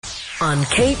On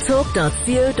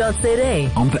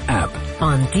ktalk.co.za, on the app,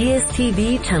 on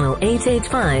DSTV channel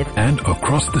 885, and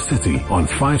across the city on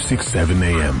 567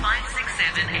 AM.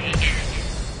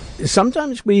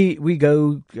 Sometimes we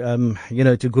go,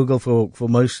 to Google for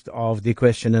most of the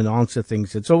question and answer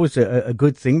things. It's always a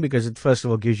good thing because it first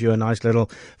of all gives you a nice little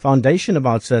foundation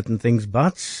about certain things,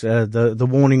 but the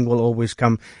warning will always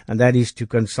come, and that is to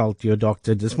consult your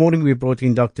doctor. This morning we brought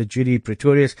in Dr. Judy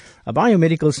Pretorius, a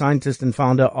biomedical scientist and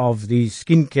founder of the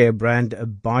skincare brand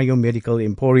Biomedical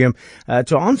Emporium,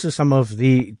 to answer some of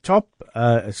the top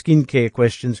skincare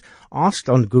questions asked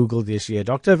on Google this year.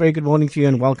 Doctor, very good morning to you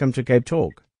and welcome to Cape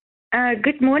Talk.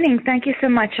 Good morning. Thank you so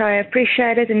much. I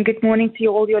appreciate it. And good morning to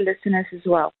all your listeners as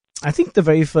well. I think the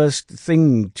very first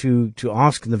thing to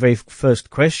ask, and the very first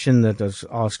question that was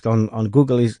asked on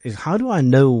Google is how do I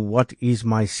know what is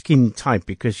my skin type?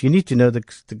 Because you need to know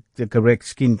the correct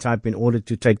skin type in order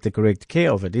to take the correct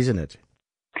care of it, isn't it?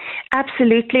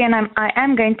 Absolutely. And I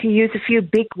am going to use a few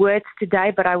big words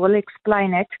today, but I will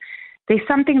explain it. There's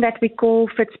something that we call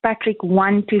Fitzpatrick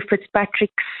 1 to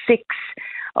Fitzpatrick 6,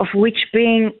 of which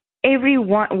being every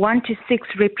 1 to 6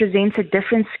 represents a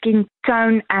different skin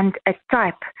tone and a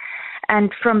type.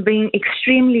 And from being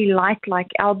extremely light, like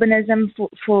albinism,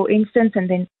 for instance, and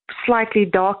then slightly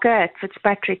darker at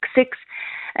Fitzpatrick 6.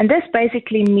 And this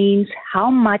basically means how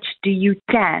much do you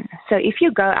tan. So if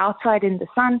you go outside in the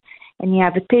sun and you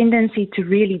have a tendency to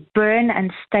really burn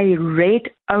and stay red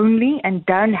only and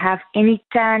don't have any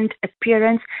tanned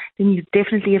appearance, then you're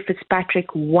definitely a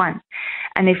Fitzpatrick 1.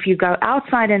 And if you go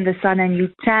outside in the sun and you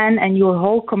tan and your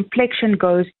whole complexion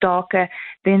goes darker,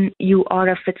 then you are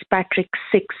a Fitzpatrick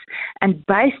 6. And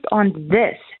based on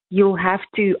this, you'll have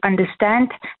to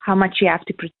understand how much you have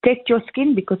to protect your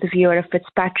skin, because if you're a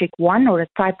Fitzpatrick 1 or a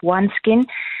type 1 skin,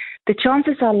 the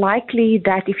chances are likely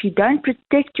that if you don't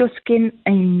protect your skin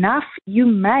enough,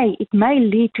 it may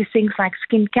lead to things like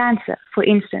skin cancer, for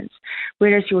instance,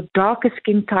 whereas your darker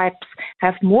skin types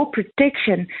have more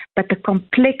protection, but the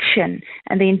complexion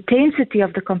and the intensity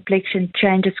of the complexion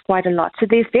changes quite a lot. So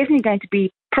there's definitely going to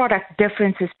be product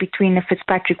differences between a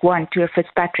Fitzpatrick 1 to a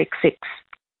Fitzpatrick 6.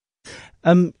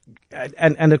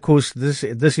 And of course, this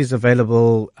is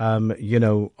available, on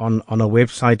a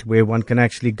website where one can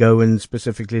actually go and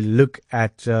specifically look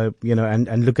at,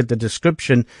 and look at the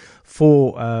description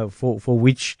for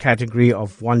which category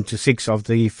of 1 to 6 of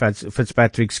the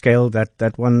Fitzpatrick scale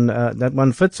that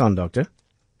one fits on, Doctor.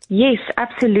 Yes,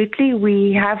 absolutely.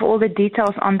 We have all the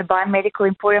details on the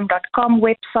biomedicalemporium.com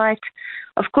website.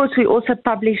 Of course, we also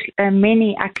publish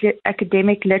many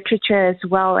academic literature as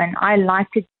well, and I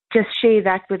like to just share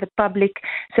that with the public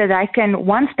so they can,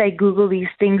 once they Google these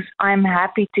things, I'm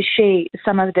happy to share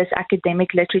some of this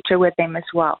academic literature with them as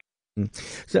well.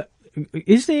 So,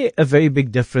 is there a very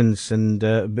big difference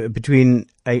between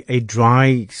a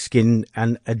dry skin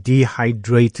and a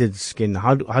dehydrated skin?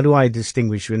 How do I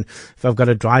distinguish? If I've got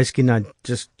a dry skin, I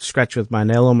just scratch with my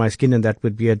nail on my skin and that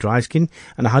would be a dry skin.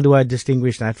 And how do I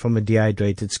distinguish that from a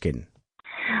dehydrated skin?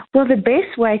 Well, the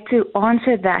best way to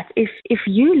answer that is if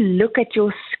you look at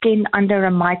your skin under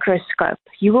a microscope,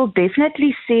 you will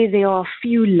definitely see there are a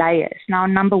few layers. Now,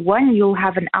 number one, you'll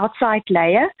have an outside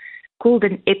layer called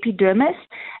an epidermis,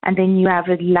 and then you have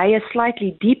a layer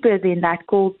slightly deeper than that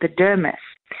called the dermis.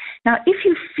 Now, if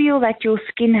you feel that your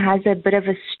skin has a bit of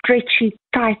a stretchy,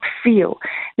 tight feel,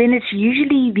 then it's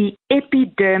usually the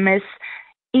epidermis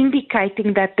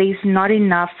indicating that there's not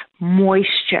enough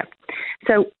moisture.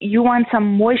 So you want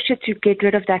some moisture to get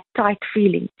rid of that tight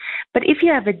feeling. But if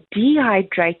you have a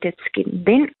dehydrated skin,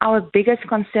 then our biggest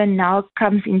concern now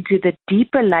comes into the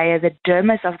deeper layer, the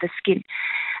dermis of the skin.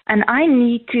 And I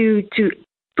need to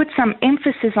put some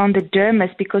emphasis on the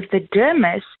dermis, because the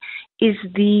dermis is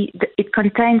it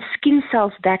contains skin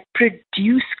cells that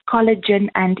produce collagen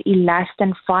and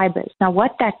elastin fibers. Now,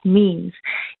 what that means,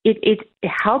 it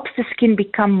helps the skin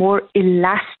become more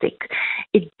elastic.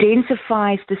 It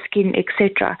densifies the skin,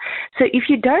 etc. So if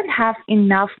you don't have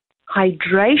enough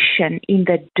hydration in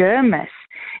the dermis,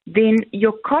 then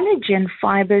your collagen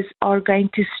fibers are going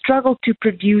to struggle to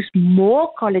produce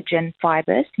more collagen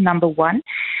fibers, number one.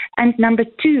 And number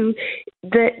two,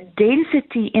 the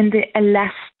density and the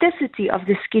elasticity of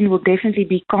the skin will definitely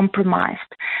be compromised.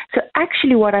 So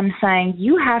actually what I'm saying,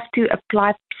 you have to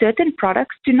apply certain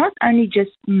products to not only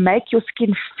just make your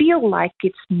skin feel like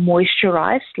it's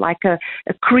moisturized, like a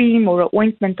cream or an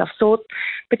ointment of sort,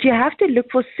 but you have to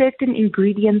look for certain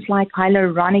ingredients like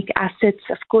hyaluronic acids,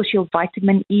 of course your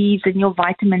vitamin E's and your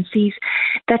vitamin C's,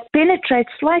 that penetrate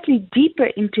slightly deeper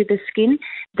into the skin,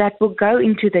 that will go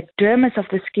into the dermis of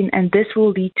the skin, and this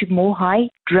will lead to more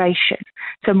hydration.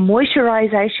 So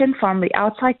moisturization from the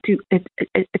outside to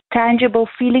tangible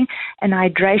feeling and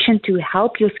hydration to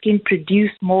help your skin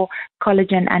produce more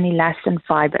collagen and elastin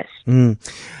fibers.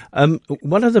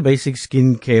 What are the basic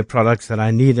skincare products that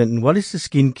I need, and what is the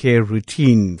skincare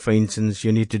routine? For instance,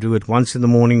 you need to do it once in the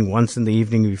morning, once in the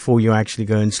evening before you actually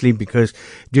go and sleep, because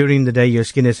during the day your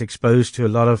skin is exposed to a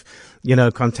lot of,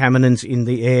 contaminants in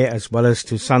the air as well as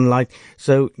to sunlight.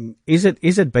 So is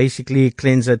it basically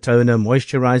cleanser, toner,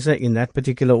 moisturizer in that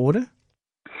particular order?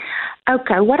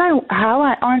 Okay, how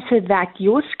I answer that,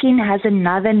 your skin has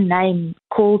another name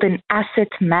called an acid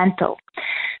mantle.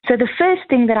 So the first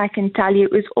thing that I can tell you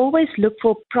is always look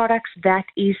for products that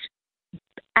is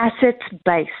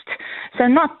acid-based. So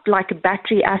not like a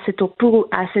battery acid or pool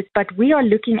acid, but we are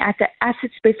looking at the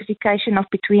acid specification of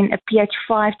between a pH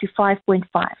 5 to 5.5.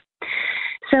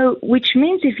 So, which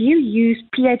means if you use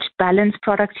pH balanced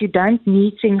products, you don't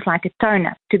need things like a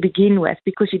toner to begin with,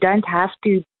 because you don't have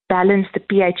to balance the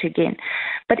pH again.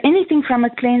 But anything from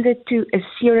a cleanser to a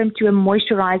serum to a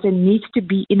moisturizer needs to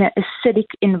be in an acidic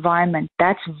environment.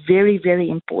 That's very, very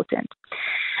important.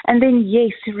 And then,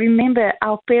 yes, remember,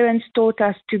 our parents taught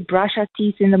us to brush our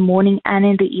teeth in the morning and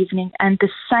in the evening, and the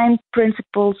same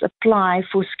principles apply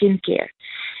for skincare.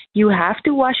 You have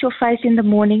to wash your face in the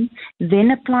morning, then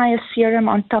apply a serum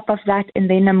on top of that, and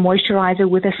then a moisturizer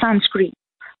with a sunscreen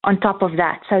on top of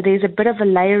that. So there's a bit of a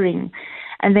layering.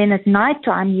 And then at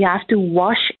nighttime, you have to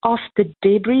wash off the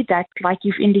debris that, like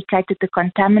you've indicated, the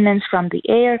contaminants from the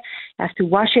air. You have to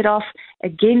wash it off.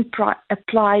 Again,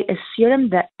 apply a serum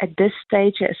that at this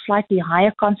stage a slightly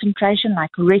higher concentration,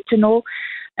 like retinol,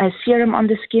 a serum on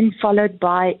the skin, followed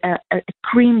by a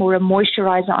cream or a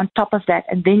moisturizer on top of that,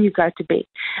 and then you go to bed.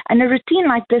 And a routine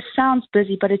like this sounds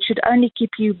busy, but it should only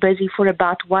keep you busy for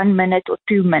about 1 minute or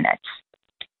 2 minutes.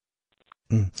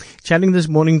 Chatting this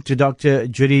morning to Dr.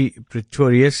 Judy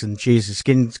Pretorius, and she's a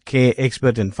skincare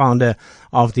expert and founder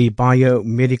of the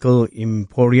Biomedical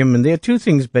Emporium. And there are two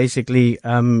things basically.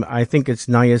 I think it's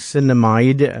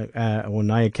niacinamide or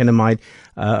niacinamide.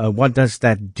 What does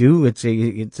that do? It's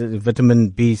a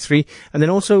vitamin B3, and then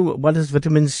also what does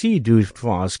vitamin C do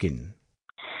for our skin?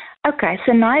 Okay,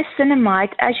 so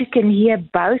niacinamide, as you can hear,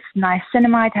 both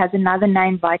niacinamide has another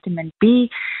name, vitamin B,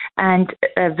 and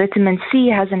vitamin C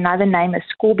has another name,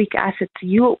 ascorbic acid. So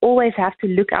you always have to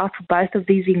look out for both of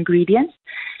these ingredients.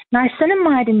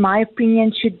 Niacinamide, in my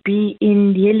opinion, should be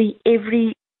in nearly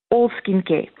all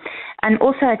skincare, and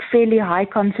also at fairly high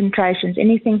concentrations,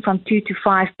 anything from 2 to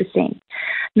 5%.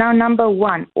 Now, number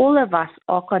one, all of us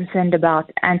are concerned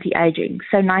about anti-aging.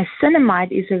 So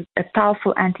niacinamide is a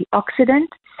powerful antioxidant,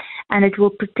 and it will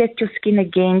protect your skin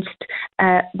against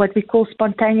what we call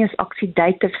spontaneous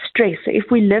oxidative stress. So if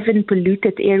we live in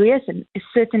polluted areas, and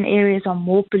certain areas are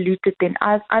more polluted than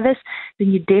others,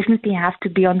 then you definitely have to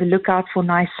be on the lookout for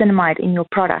niacinamide in your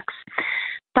products.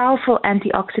 Powerful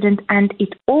antioxidant, and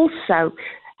it also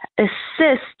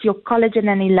assists your collagen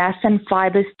and elastin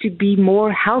fibers to be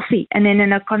more healthy and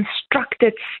in a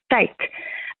constructed state.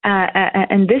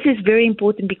 And this is very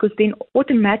important, because then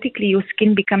automatically your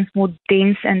skin becomes more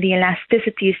dense and the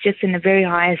elasticity is just in a very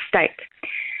high state.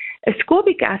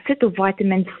 Ascorbic acid, or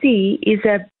vitamin C, is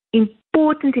an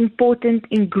important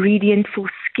ingredient for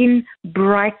skin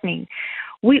brightening.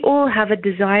 We all have a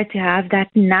desire to have that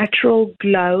natural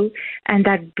glow and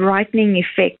that brightening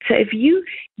effect. So if you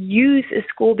use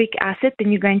ascorbic acid,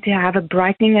 then you're going to have a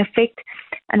brightening effect.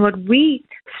 And what we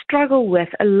struggle with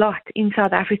a lot in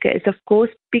South Africa is, of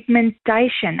course,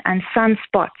 pigmentation and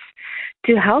sunspots.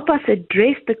 To help us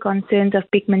address the concerns of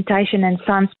pigmentation and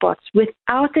sunspots,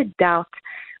 without a doubt,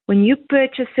 when you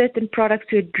purchase certain products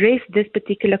to address this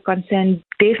particular concern,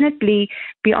 definitely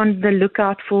be on the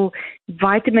lookout for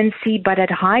vitamin C, but at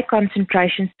high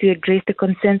concentrations, to address the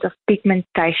concerns of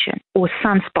pigmentation or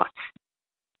sunspots.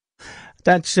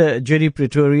 That's Judy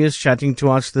Pretorius chatting to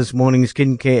us this morning,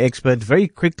 skincare expert. Very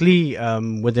quickly,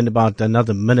 within about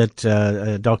another minute,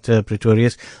 Dr.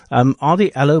 Pretorius, are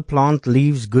the aloe plant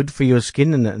leaves good for your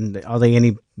skin, and are they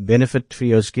any benefit for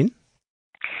your skin?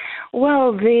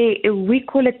 Well, we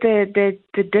call it the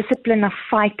discipline of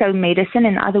phytomedicine,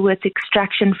 in other words,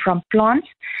 extraction from plants.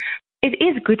 It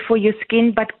is good for your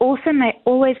skin, but also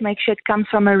always make sure it comes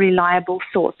from a reliable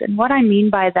source. And what I mean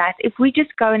by that, if we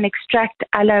just go and extract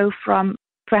aloe from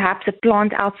perhaps a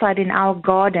plant outside in our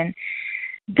garden,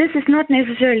 this has not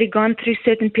necessarily gone through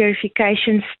certain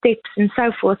purification steps and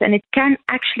so forth, and it can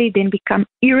actually then become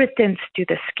irritants to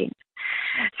the skin.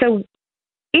 So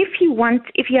if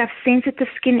you have sensitive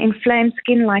skin, inflamed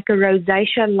skin, like a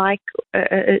rosacea-like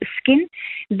skin,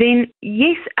 then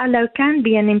yes, aloe can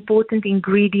be an important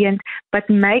ingredient, but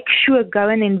make sure go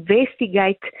and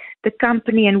investigate the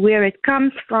company and where it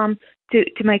comes from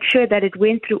to make sure that it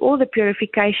went through all the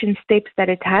purification steps that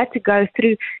it had to go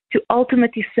through to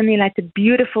ultimately simulate a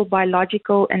beautiful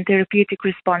biological and therapeutic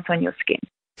response on your skin.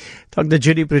 Dr.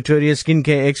 Judy Pretorius,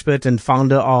 skincare expert and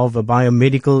founder of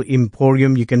Biomedical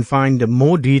Emporium. You can find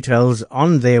more details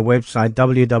on their website,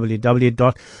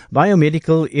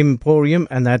 www.biomedicalemporium,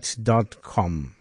 and that's .com.